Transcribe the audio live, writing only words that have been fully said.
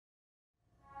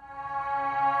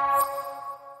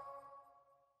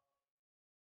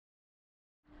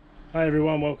Hi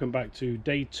everyone, welcome back to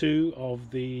day 2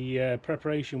 of the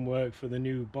preparation work for the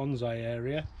new bonsai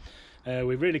area.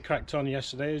 We really cracked on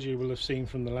yesterday, as you will have seen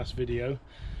from the last video,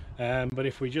 but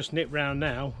if we just nip round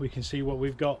now we can see what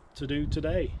we've got to do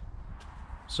today.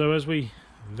 So as we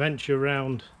venture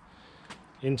round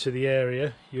into the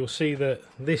area, you'll see that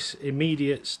this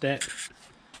immediate step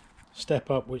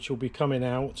up which will be coming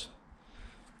out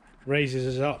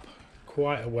raises us up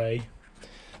quite a way.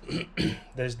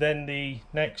 There's then the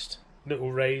next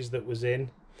little raise that was in,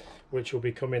 which will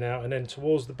be coming out, and then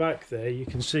towards the back there you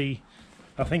can see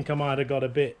I think I might have got a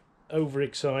bit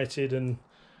overexcited and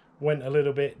went a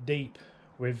little bit deep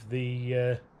with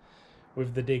the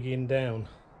digging down.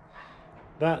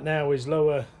 That now is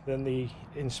lower than the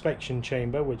inspection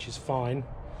chamber, which is fine,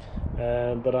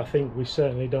 but I think we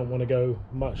certainly don't want to go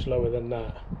much lower than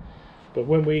that. But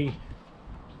when we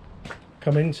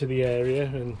come into the area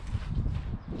and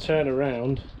turn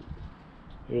around,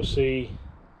 you'll see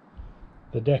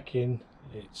the decking.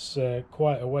 It's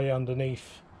quite a way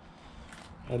underneath,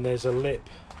 and there's a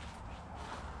lipped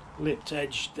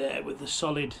edge there with the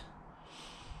solid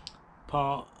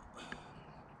part,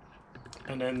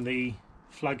 and then the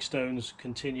flagstones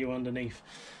continue underneath.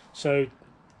 So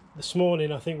this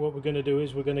morning I think what we're going to do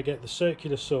is we're going to get the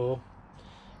circular saw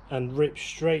and rip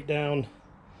straight down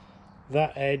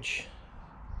that edge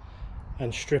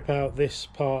and strip out this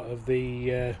part of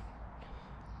the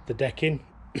decking.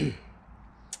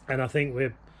 And I think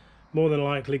we're more than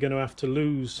likely going to have to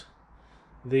lose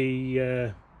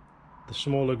the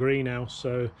smaller greenhouse,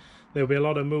 so there'll be a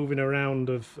lot of moving around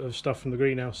of stuff from the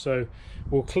greenhouse. So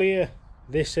we'll clear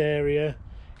this area,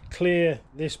 clear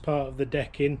this part of the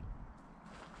decking,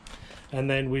 and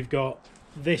then we've got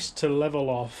this to level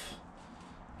off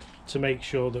to make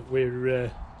sure that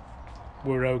we're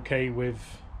okay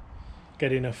with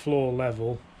getting a floor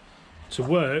level to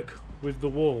work with the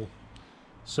wall.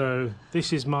 So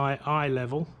this is my eye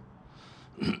level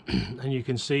and you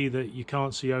can see that you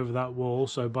can't see over that wall.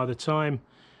 So by the time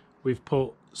we've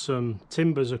put some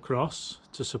timbers across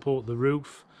to support the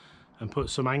roof and put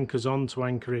some anchors on to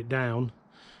anchor it down,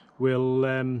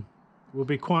 we'll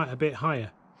be quite a bit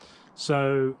higher.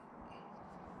 So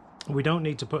we don't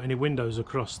need to put any windows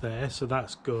across there, so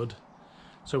that's good.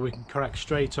 So we can crack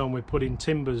straight on with putting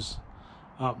timbers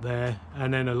up there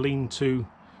and then a lean-to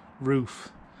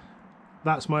roof.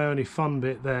 That's my only fun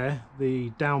bit there,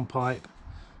 the downpipe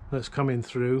that's coming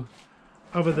through.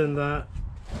 Other than that,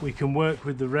 we can work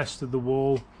with the rest of the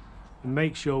wall and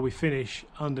make sure we finish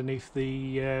underneath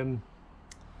the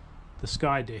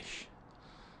sky dish.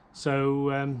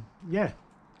 So yeah,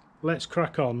 let's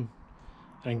crack on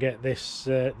and get this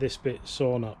bit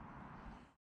sawn up.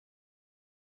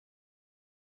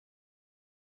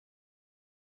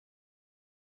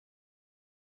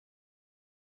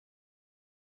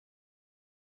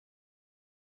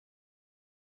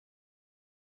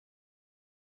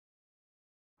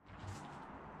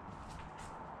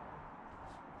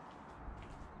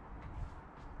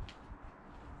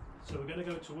 So we're going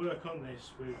to go to work on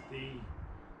this with the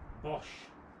Bosch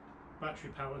battery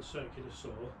powered circular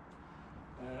saw.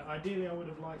 Ideally I would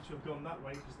have liked to have gone that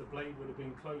way because the blade would have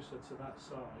been closer to that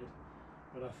side,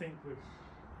 but I think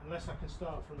unless I can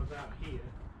start from about here,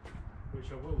 which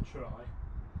I will try,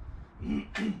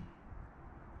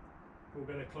 we'll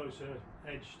get a closer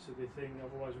edge to the thing,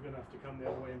 otherwise we're going to have to come the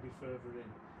other way and be further in.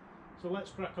 So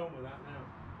let's crack on with that now.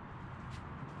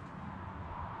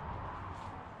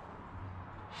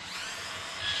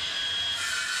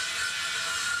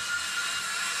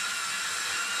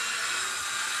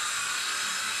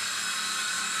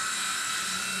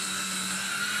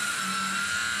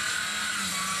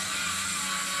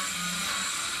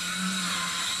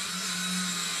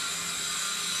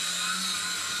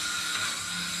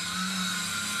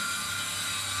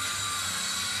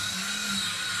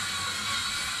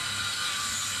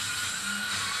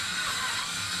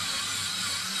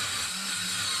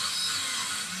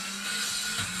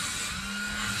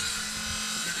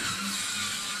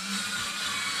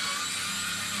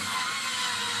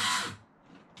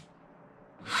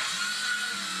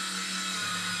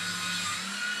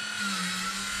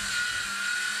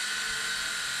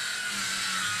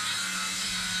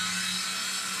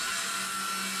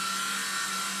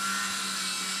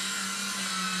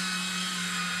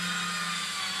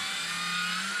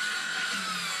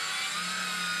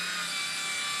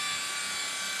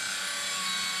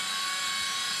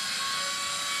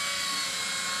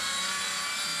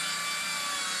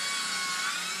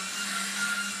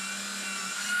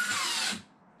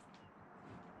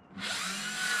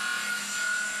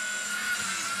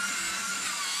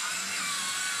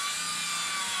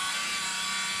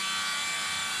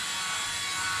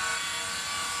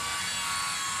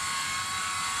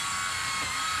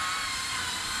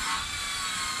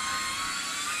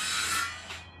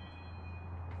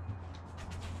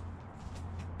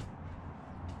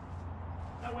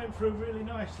 went through really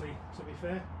nicely, to be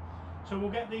fair. So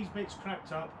we'll get these bits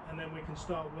cracked up and then we can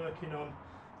start working on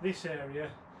this area,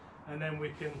 and then we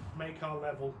can make our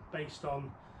level based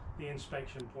on the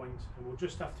inspection point, and we'll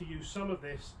just have to use some of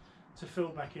this to fill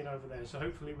back in over there. So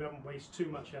hopefully we haven't wasted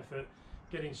too much effort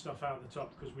getting stuff out the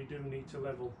top, because we do need to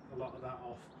level a lot of that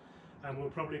off. And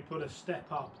we'll probably put a step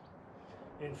up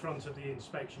in front of the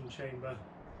inspection chamber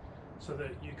so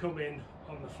that you come in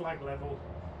on the flag level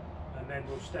and then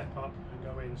we'll step up and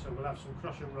go in. So we'll have some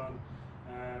crush and run.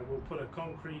 We'll put a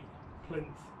concrete plinth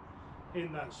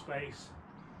in that space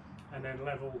and then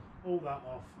level all that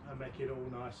off and make it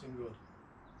all nice and good.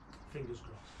 Fingers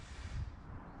crossed.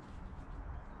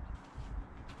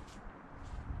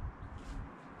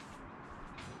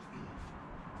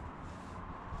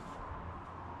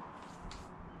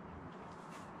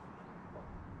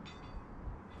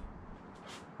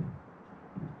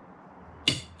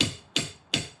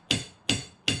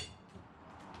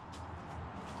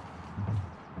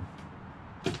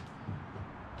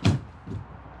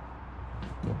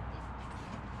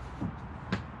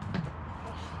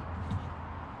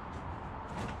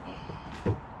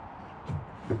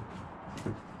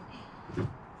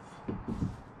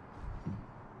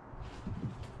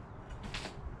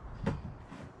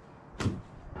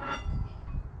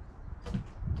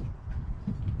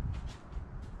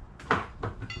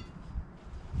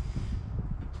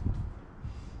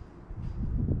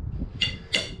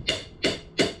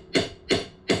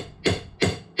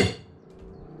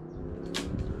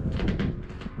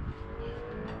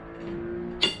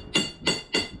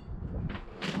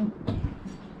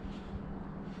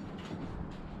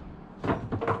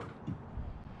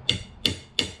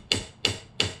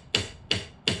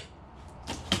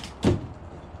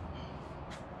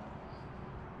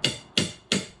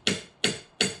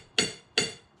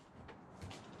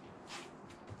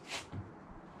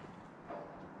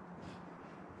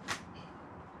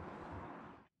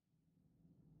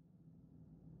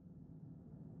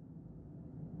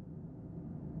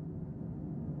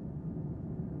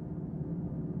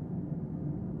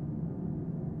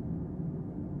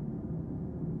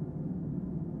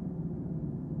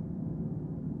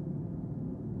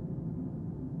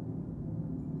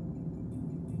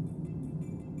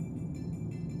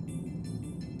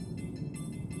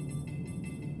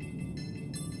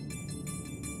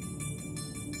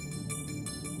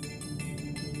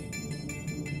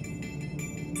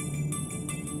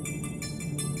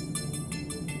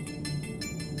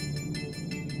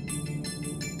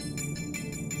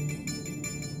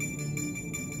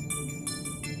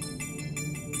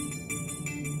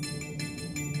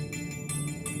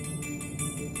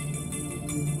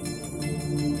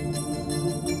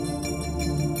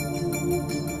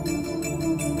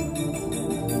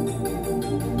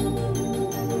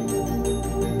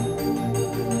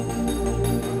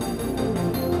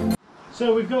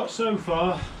 So we've got so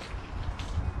far,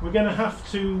 we're going to have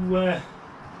to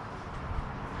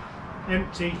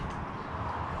empty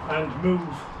and move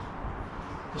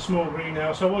the small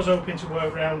greenhouse. I was hoping to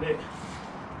work around it,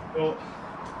 but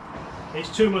it's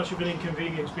too much of an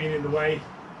inconvenience being in the way.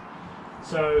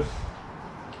 So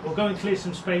we'll go and clear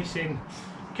some space in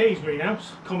Kay's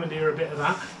greenhouse, commandeer a bit of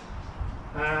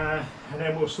that, and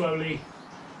then we'll slowly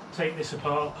take this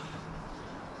apart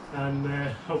and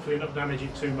hopefully not damage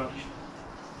it too much.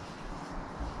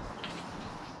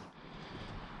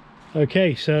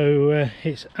 Okay, so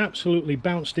it's absolutely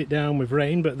bounced it down with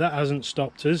rain, but that hasn't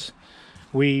stopped us.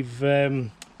 We've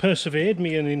persevered,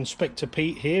 me and Inspector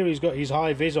Pete here. He's got his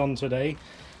high vis on today,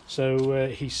 so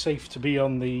he's safe to be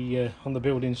on the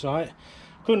building site.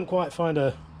 Couldn't quite find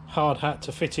a hard hat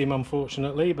to fit him,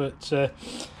 unfortunately, but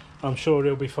I'm sure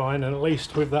he'll be fine, and at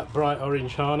least with that bright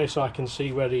orange harness I can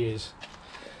see where he is.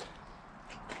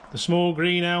 The small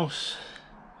greenhouse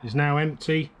is now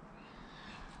empty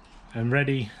and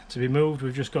ready to be moved.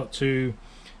 We've just got to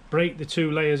break the two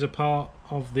layers apart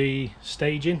of the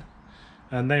staging,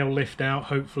 and they'll lift out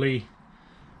hopefully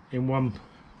in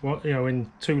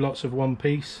in two lots of one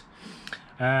piece,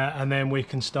 and then we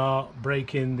can start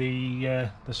breaking the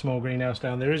small greenhouse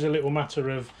down. There is a little matter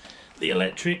of the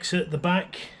electrics at the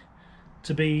back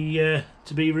to be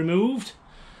removed,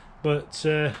 but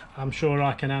I'm sure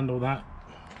I can handle that.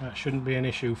 That shouldn't be an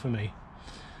issue for me.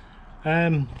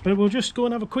 But we'll just go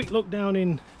and have a quick look down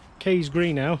in Kay's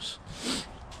greenhouse,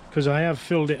 because I have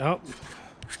filled it up.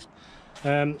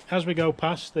 As we go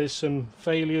past, there's some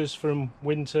failures from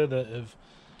winter that have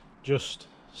just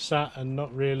sat and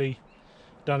not really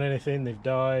done anything. They've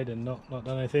died and not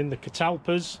done anything. The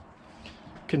catalpas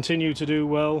continue to do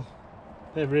well.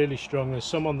 They're really strong. There's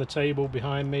some on the table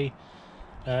behind me.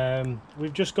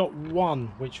 We've just got one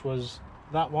which was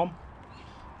that one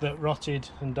that rotted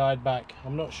and died back.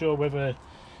 I'm not sure whether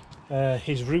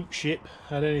his root ship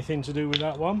had anything to do with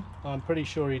that one. I'm pretty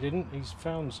sure he didn't. He's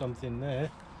found something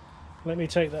there. Let me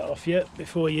take that off you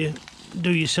before you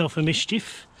do yourself a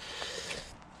mischief.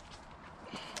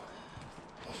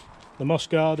 The moss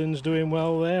garden's doing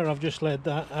well there. I've just let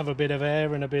that have a bit of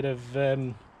air and a bit of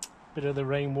the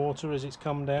rainwater as it's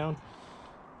come down.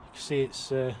 You can see it's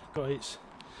got its.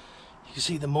 You can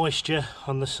see the moisture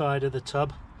on the side of the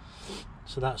tub,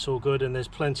 so that's all good. And there's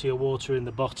plenty of water in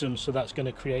the bottom, so that's going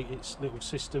to create its little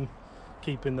system,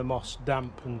 keeping the moss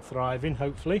damp and thriving,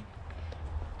 hopefully.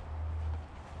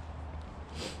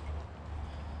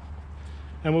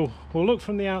 And we'll look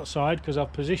from the outside, because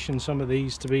I've positioned some of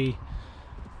these to be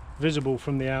visible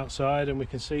from the outside, and we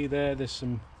can see there's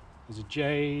a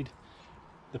jade,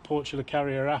 the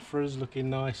Portulacaria afras looking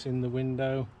nice in the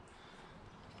window,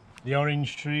 the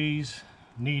orange trees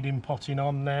needing potting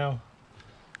on now,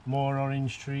 more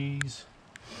orange trees,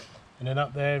 and then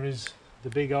up there is the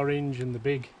big orange and the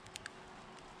big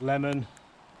lemon,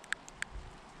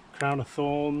 crown of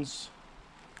thorns,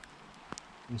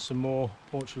 and some more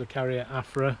Portulacaria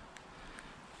afra.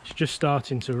 It's just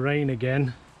starting to rain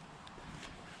again.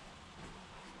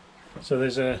 So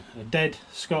there's a dead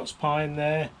Scots pine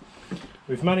there.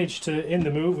 We've managed to, in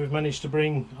the move, we've managed to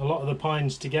bring a lot of the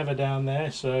pines together down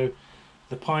there, so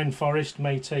the pine forest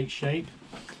may take shape.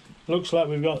 Looks like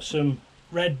we've got some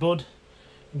redbud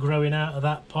growing out of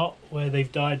that pot where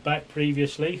they've died back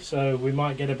previously, so we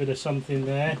might get a bit of something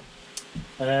there.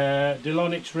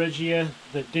 Dilonyx regia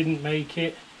that didn't make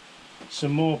it.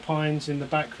 Some more pines in the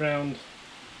background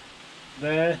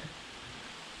there.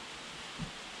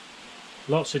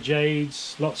 Lots of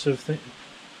jades, lots of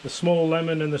the small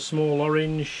lemon and the small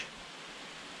orange.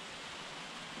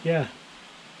 Yeah.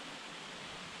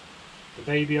 The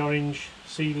baby orange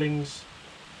seedlings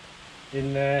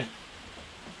in there.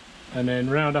 And then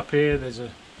round up here there's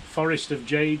a forest of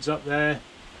jades up there.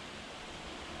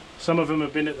 Some of them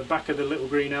have been at the back of the little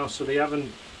greenhouse, so they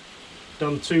haven't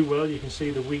done too well. You can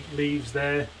see the weak leaves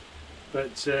there.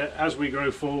 But as we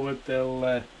grow forward,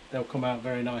 they'll come out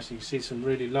very nice. You can see some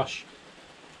really lush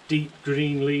deep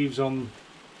green leaves on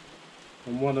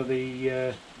one of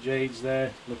the jades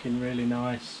there, looking really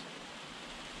nice.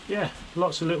 Yeah,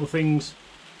 lots of little things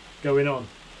going on.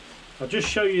 I'll just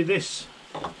show you this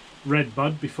red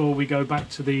bud before we go back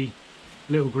to the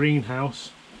little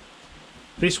greenhouse.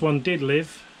 This one did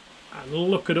live, and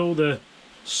look at all the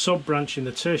sub branching,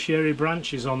 the tertiary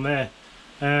branches on there.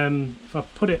 If I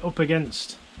put it up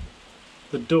against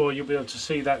the door, you'll be able to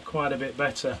see that quite a bit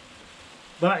better.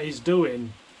 That is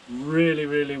doing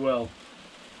really well.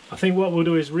 I think what we'll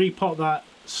do is repot that,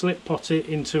 slip pot it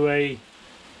into a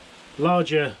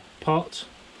larger pot.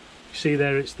 You see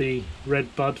there, it's the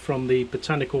red bud from the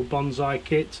botanical bonsai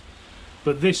kit,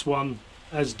 but this one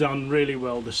has done really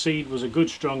well. The seed was a good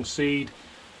strong seed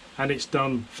and it's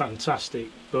done fantastic,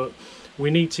 but we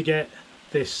need to get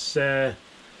this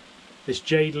this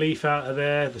jade leaf out of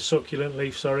there, the succulent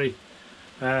leaf, sorry,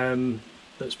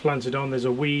 that's planted on. There's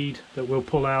a weed that we'll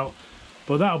pull out,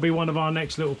 but that'll be one of our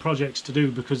next little projects to do,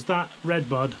 because that red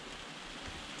bud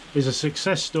is a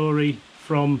success story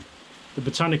from the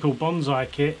botanical bonsai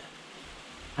kit,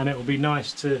 and it will be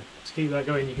nice to keep that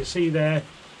going. You can see there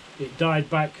it died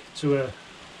back to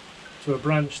a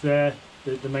branch there,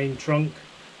 the main trunk,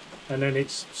 and then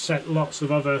it's set lots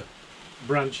of other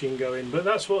branching going. But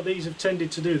that's what these have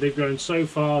tended to do. They've grown so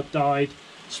far, died,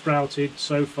 sprouted,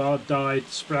 so far, died,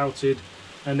 sprouted,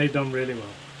 and they've done really well.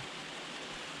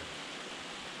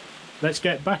 Let's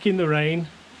get back in the rain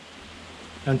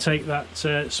and take that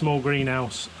small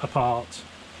greenhouse apart.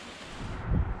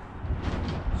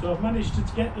 So I've managed to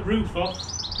get the roof off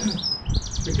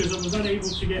because I was unable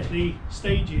to get the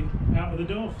staging out of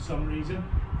the door for some reason.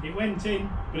 It went in,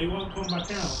 but it won't come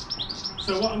back out.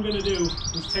 So what I'm going to do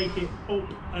is take it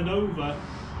up and over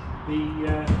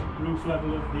the roof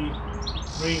level of the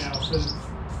greenhouse,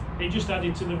 and it just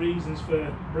added to the reasons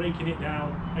for breaking it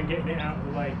down and getting it out of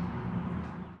the way.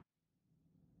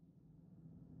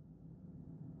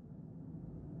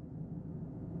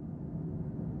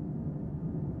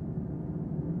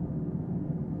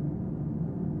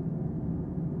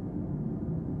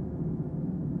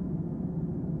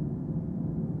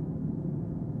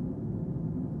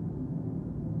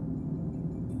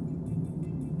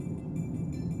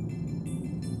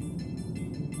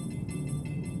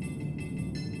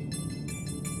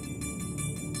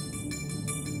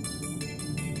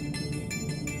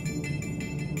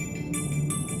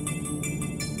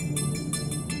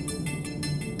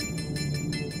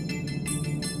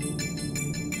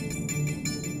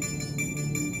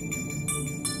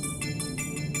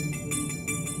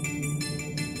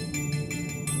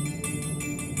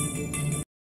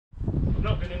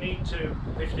 to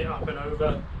lift it up and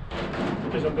over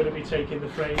because I'm going to be taking the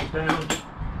frames down.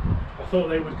 I thought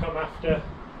they would come after,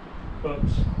 but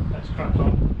let's crack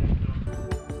on.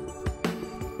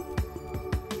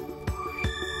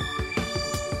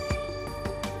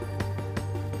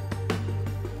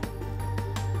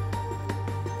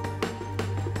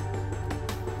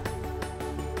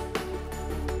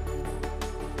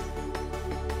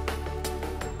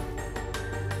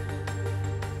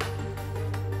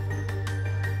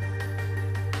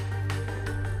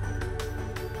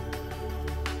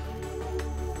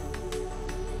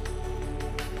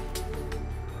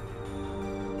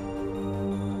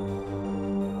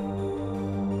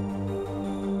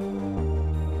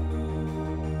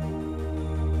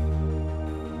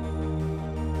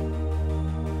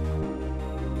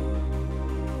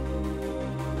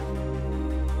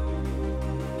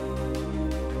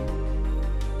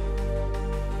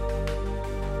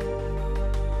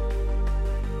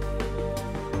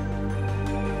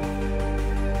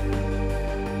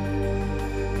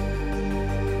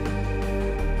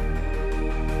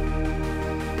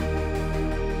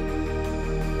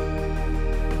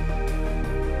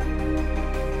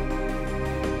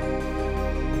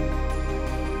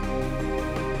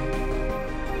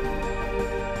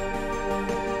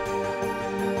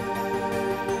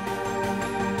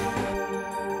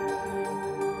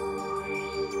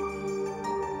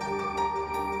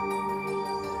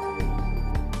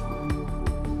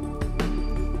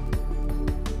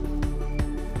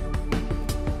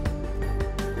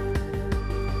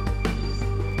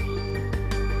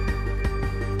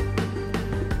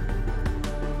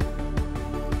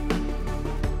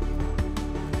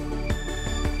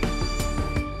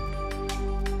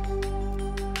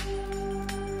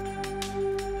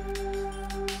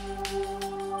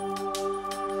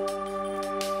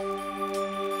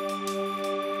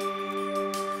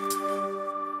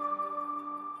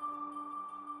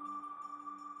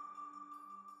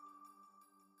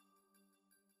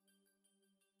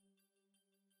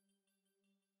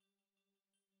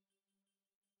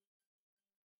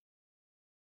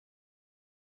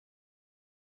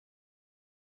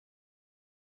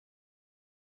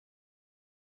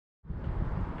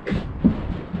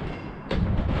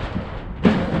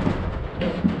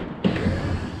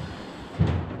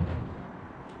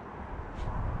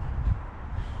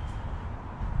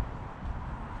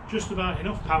 Just about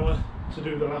enough power to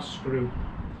do the last screw.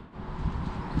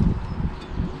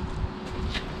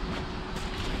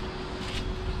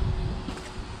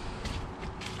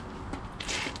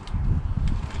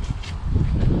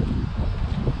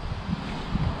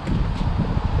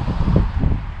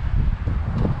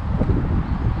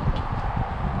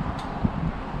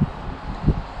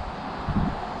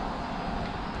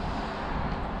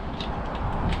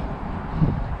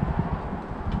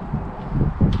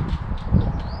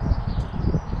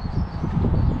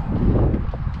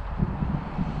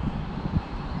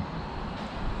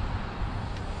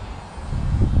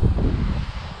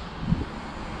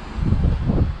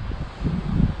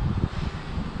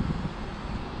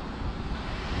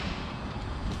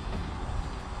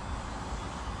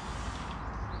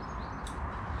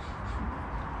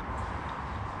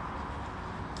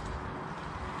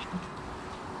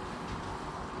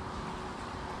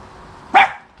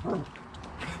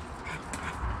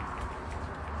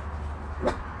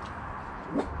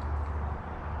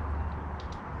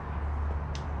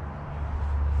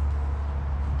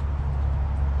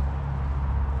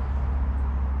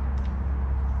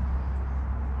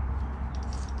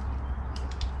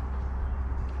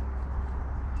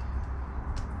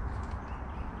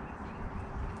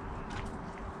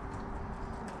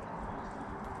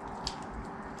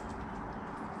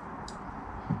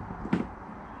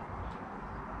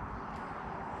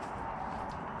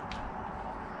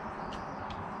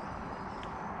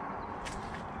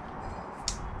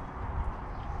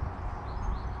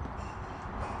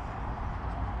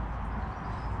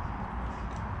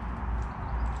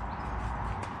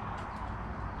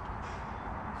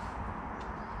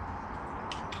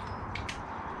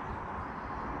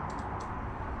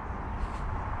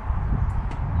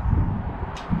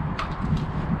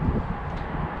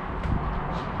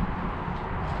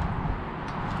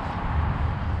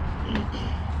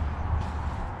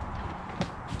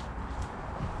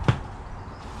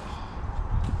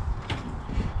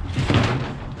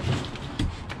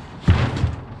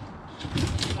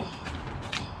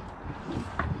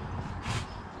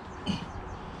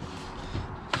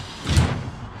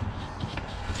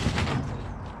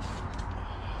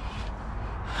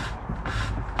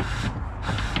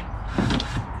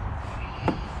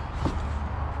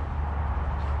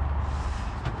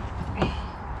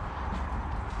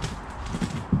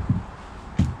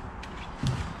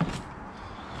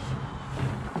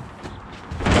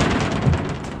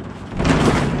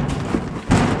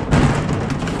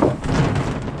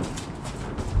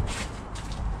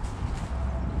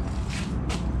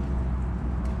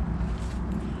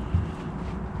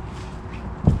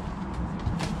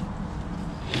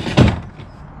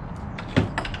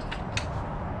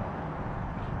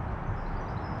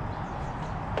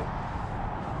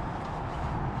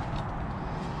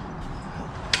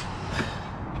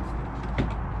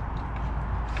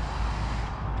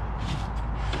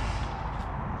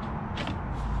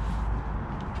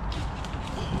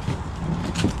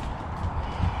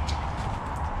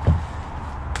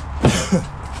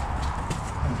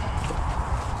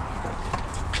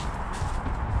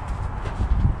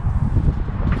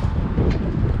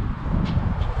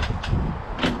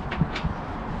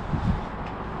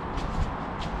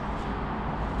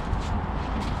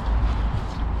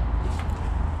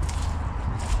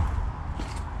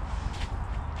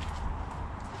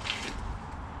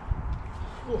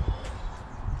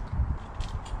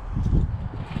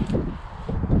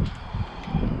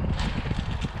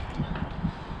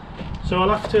 So I'll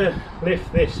have to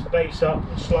lift this base up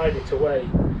and slide it away.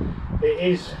 It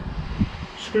is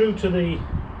screwed to the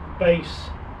base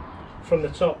from the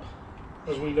top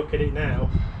as we look at it now,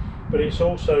 but it's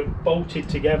also bolted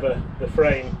together, the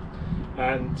frame,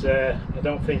 and I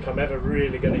don't think I'm ever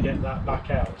really going to get that back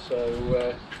out.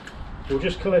 So we'll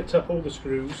just collect up all the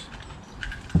screws.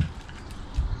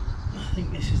 I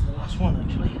think this is the last one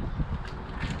actually.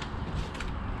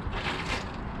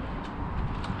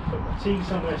 Put my tea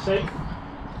somewhere safe.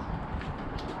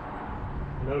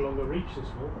 No longer reach this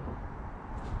wall.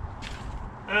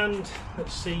 And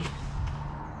let's see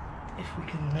if we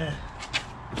can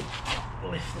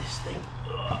lift this thing.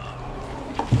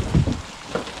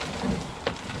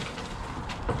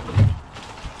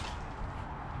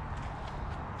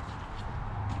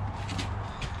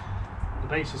 The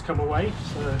base has come away,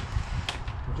 so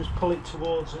we'll just pull it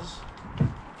towards us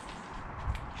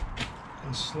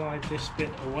and slide this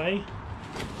bit away.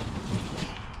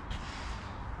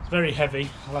 It's very heavy,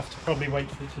 I'll have to probably wait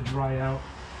for it to dry out.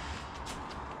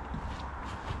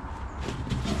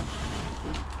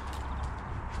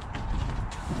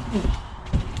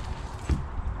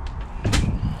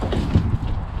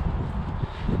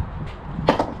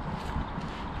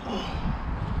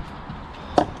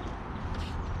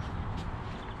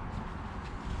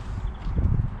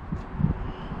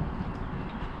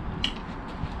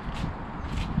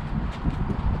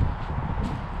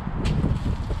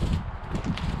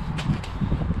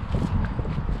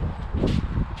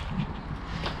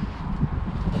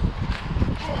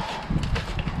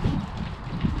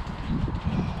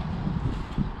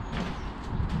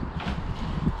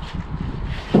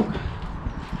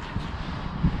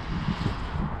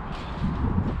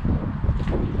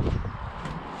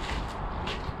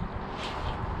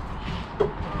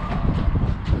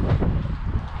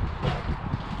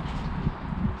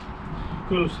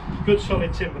 Good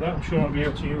solid timber that, I'm sure I'll be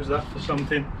able to use that for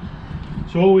something.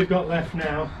 So all we've got left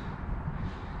now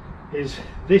is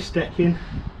this decking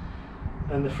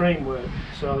and the framework.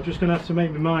 So I'm just going to have to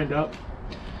make my mind up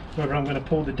whether I'm going to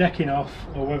pull the decking off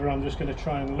or whether I'm just going to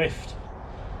try and lift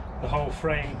the whole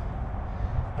frame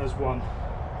as one.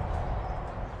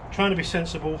 Trying to be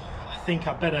sensible, I think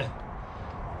I better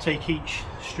take each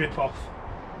strip off.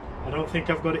 I don't think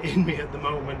I've got it in me at the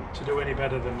moment to do any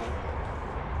better than that.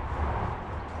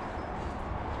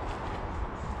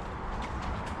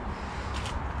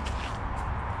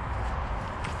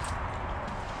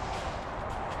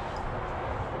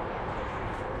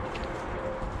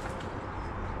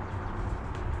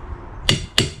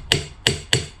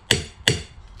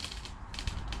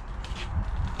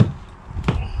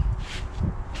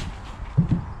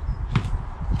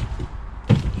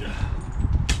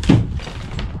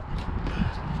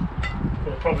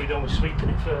 Probably done with sweeping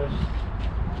it first.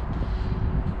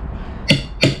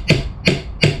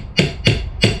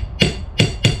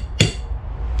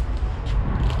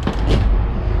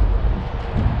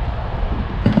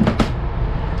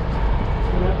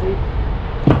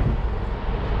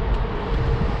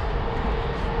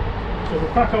 So we'll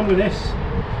crack on with this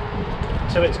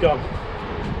until it's gone.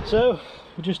 So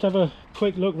we'll just have a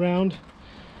quick look round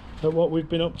at what we've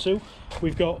been up to.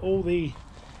 We've got all the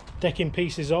decking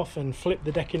pieces off and flipped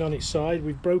the decking on its side.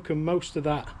 We've broken most of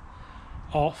that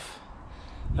off,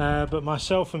 but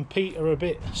myself and Pete are a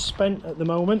bit spent at the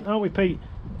moment, aren't we, Pete?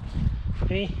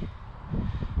 Hey?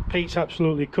 Pete's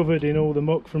absolutely covered in all the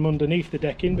muck from underneath the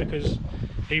decking because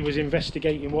he was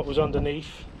investigating what was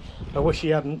underneath. I wish he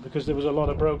hadn't, because there was a lot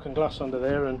of broken glass under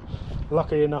there, and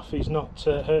lucky enough he's not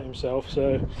hurt himself.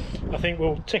 So I think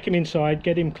we'll take him inside,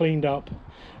 get him cleaned up,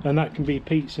 and that can be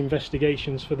Pete's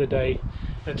investigations for the day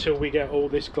until we get all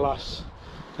this glass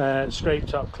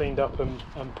scraped up, cleaned up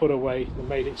and put away and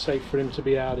made it safe for him to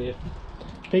be out here.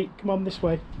 Pete, come on this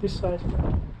way, this side.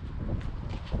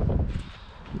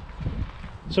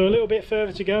 So a little bit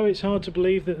further to go. It's hard to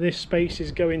believe that this space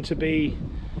is going to be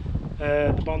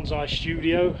the Bonsai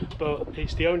studio, but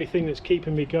it's the only thing that's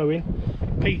keeping me going.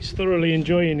 Pete's thoroughly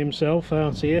enjoying himself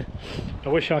out here. I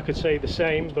wish I could say the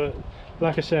same, but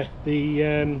like I said,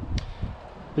 the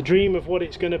dream of what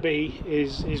it's going to be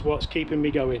is what's keeping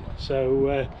me going.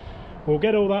 So we'll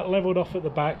get all that leveled off at the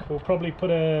back. We'll probably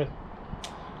put a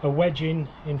wedge in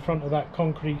front of that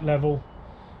concrete level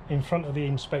in front of the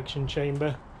inspection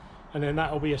chamber, and then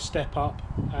that'll be a step up,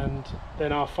 and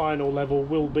then our final level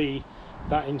will be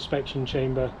that inspection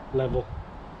chamber level.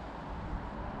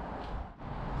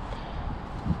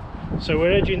 So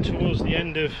we're edging towards the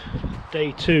end of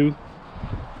day 2.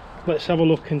 Let's have a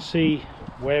look and see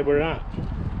where we're at.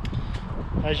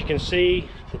 as you can see,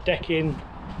 the decking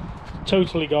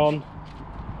totally gone,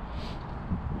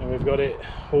 and we've got it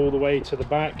all the way to the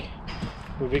back.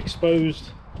 We've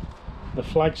exposed the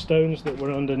flagstones that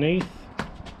were underneath.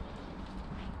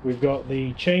 We've got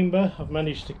the chamber. I've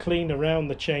managed to clean around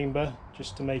the chamber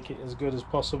just to make it as good as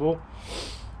possible,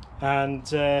 and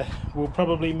we'll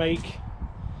probably make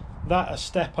that a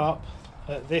step up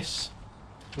at this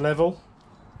level.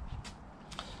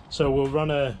 So we'll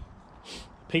run a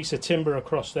piece of timber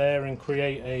across there and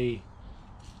create a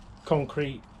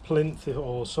concrete plinth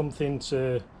or something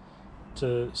to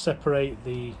separate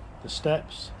the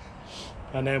steps,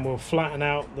 and then we'll flatten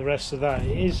out the rest of that.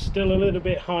 It is still a little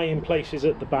bit high in places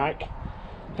at the back,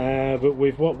 but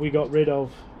with what we got rid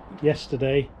of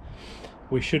yesterday,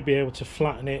 we should be able to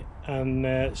flatten it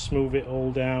and smooth it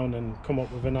all down and come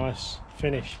up with a nice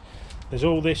finish. There's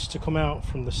all this to come out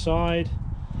from the side.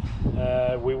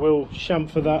 We will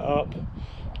chamfer that up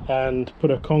and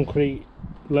put a concrete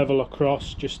level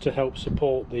across just to help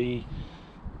support the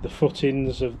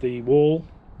footings of the wall,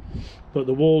 but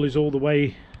the wall is all the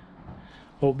way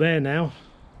up there now.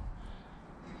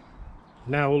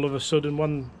 All of a sudden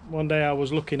one day I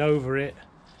was looking over it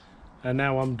and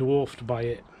now I'm dwarfed by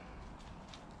it.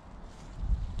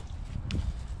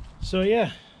 So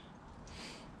yeah,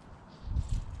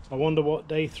 I wonder what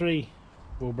day 3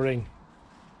 will bring.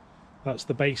 That's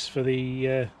the base for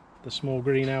the small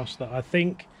greenhouse that I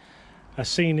think has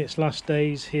seen its last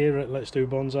days here at Let's Do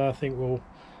Bonsai. I think we'll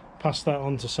pass that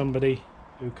on to somebody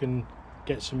who can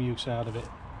get some use out of it.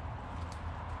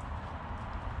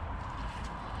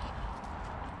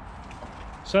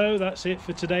 So that's it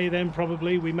for today then.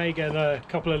 Probably we may get a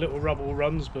couple of little rubble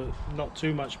runs, but not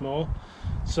too much more.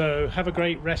 So have a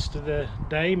great rest of the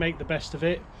day, make the best of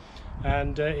it,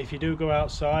 and if you do go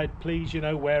outside, please,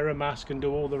 wear a mask and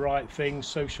do all the right things,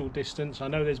 social distance. I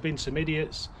know there's been some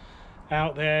idiots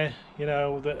out there,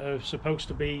 that are supposed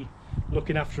to be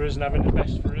looking after us and having the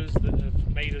best for us, that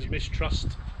have made us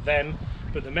mistrust them,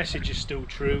 but the message is still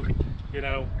true.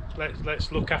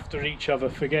 Let's look after each other.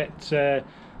 Forget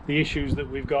the issues that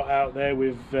we've got out there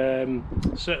with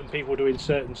certain people doing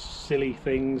certain silly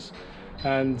things,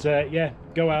 and yeah,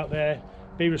 go out there,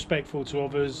 be respectful to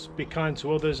others, be kind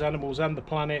to others, animals and the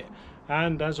planet,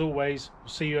 and as always,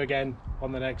 see you again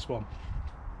on the next one.